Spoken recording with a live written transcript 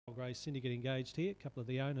Grey Syndicate engaged here. A couple of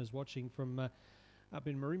the owners watching from up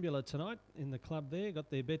in Merimbula tonight in the club there.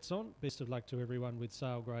 Got their bets on. Best of luck to everyone with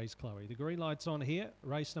Sale Grey's Chloe. The green light's on here.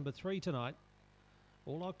 Race number 3 tonight.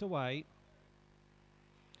 All locked away.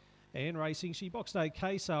 And racing, she boxed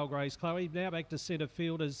okay, Sale Grey's Chloe. Now back to centre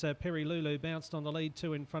field as Perry Lulu bounced on the lead,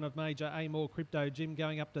 2 in front of Major Amor Crypto Jim,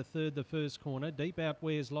 going up to third the first corner. Deep out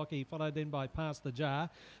Where's Lockie, followed then by Past the Jar.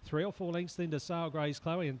 3 or 4 lengths then to Sale Grey's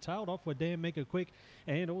Chloe, and tailed off with Damn Mega Quick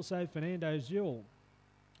and also Fernando's Jewel.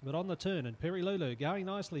 But on the turn, and Perry Lulu going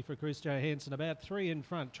nicely for Chris Johansson, about 3 in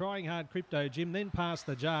front. Trying hard Crypto Jim, then Past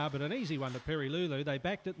the Jar, but an easy one to Perry Lulu. They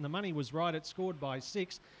backed it and the money was right. It scored by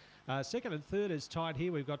 6. Second and third is tight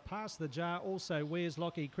here. We've got Past the Jar, also Where's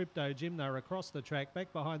Lockie, Crypto Jim. They're across the track.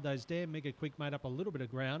 Back behind those Damn Mega Quick made up a little bit of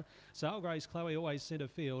ground. Sale Grey's Chloe always centre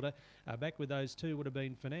field. Back with those two would have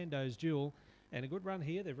been Fernando's Jewel. And a good run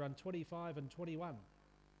here. They've run 25 and 21.